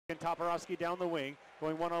And Toporowski down the wing,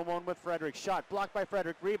 going one-on-one with Frederick. Shot blocked by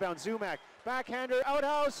Frederick. Rebound, Zummack. Backhander,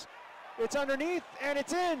 outhouse. It's underneath, and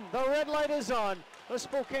it's in. The red light is on. The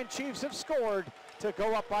Spokane Chiefs have scored to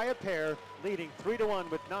go up by a pair, leading 3-1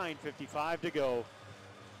 with 9:55 to go.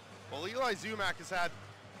 Well, Eli Zummack has had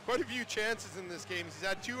quite a few chances in this game. He's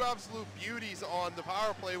had two absolute beauties on the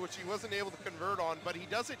power play, which he wasn't able to convert on, but he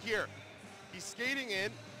does it here. He's skating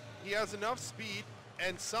in. He has enough speed,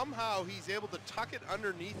 and somehow he's able to tuck it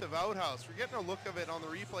underneath of outhouse. We're getting a look of it on the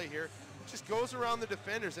replay here. Just goes around the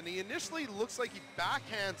defenders, and he initially looks like he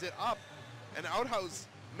backhands it up, and outhouse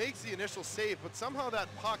makes the initial save, but somehow that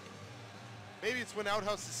puck, maybe it's when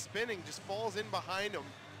outhouse is spinning, just falls in behind him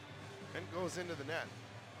and goes into the net.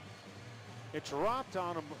 It dropped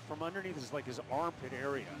on him from underneath his armpit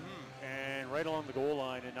area, and right along the goal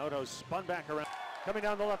line, and outhouse spun back around. Coming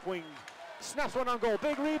down the left wing, snaps one on goal,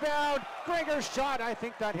 big rebound, Gregor's shot, I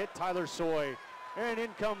think that hit Tyler Soy. And in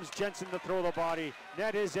comes Jensen to throw the body.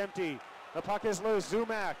 Net is empty. The puck is loose.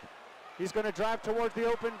 Zummack. He's going to drive toward the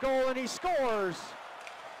open goal, and he scores.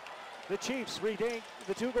 The Chiefs regain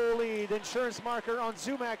the 2-goal lead. Insurance marker on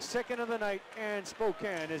Zummack's second of the night, and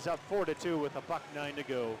Spokane is up 4-2 with $1.09 to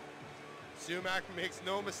go. Zummack makes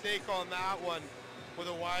no mistake on that one with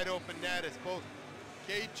a wide open net. It's both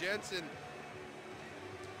Cade Jensen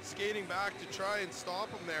skating back to try and stop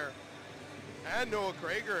him there, and Noah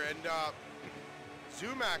Gregor, and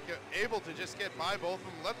Zummack able to just get by both of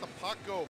them, let the puck go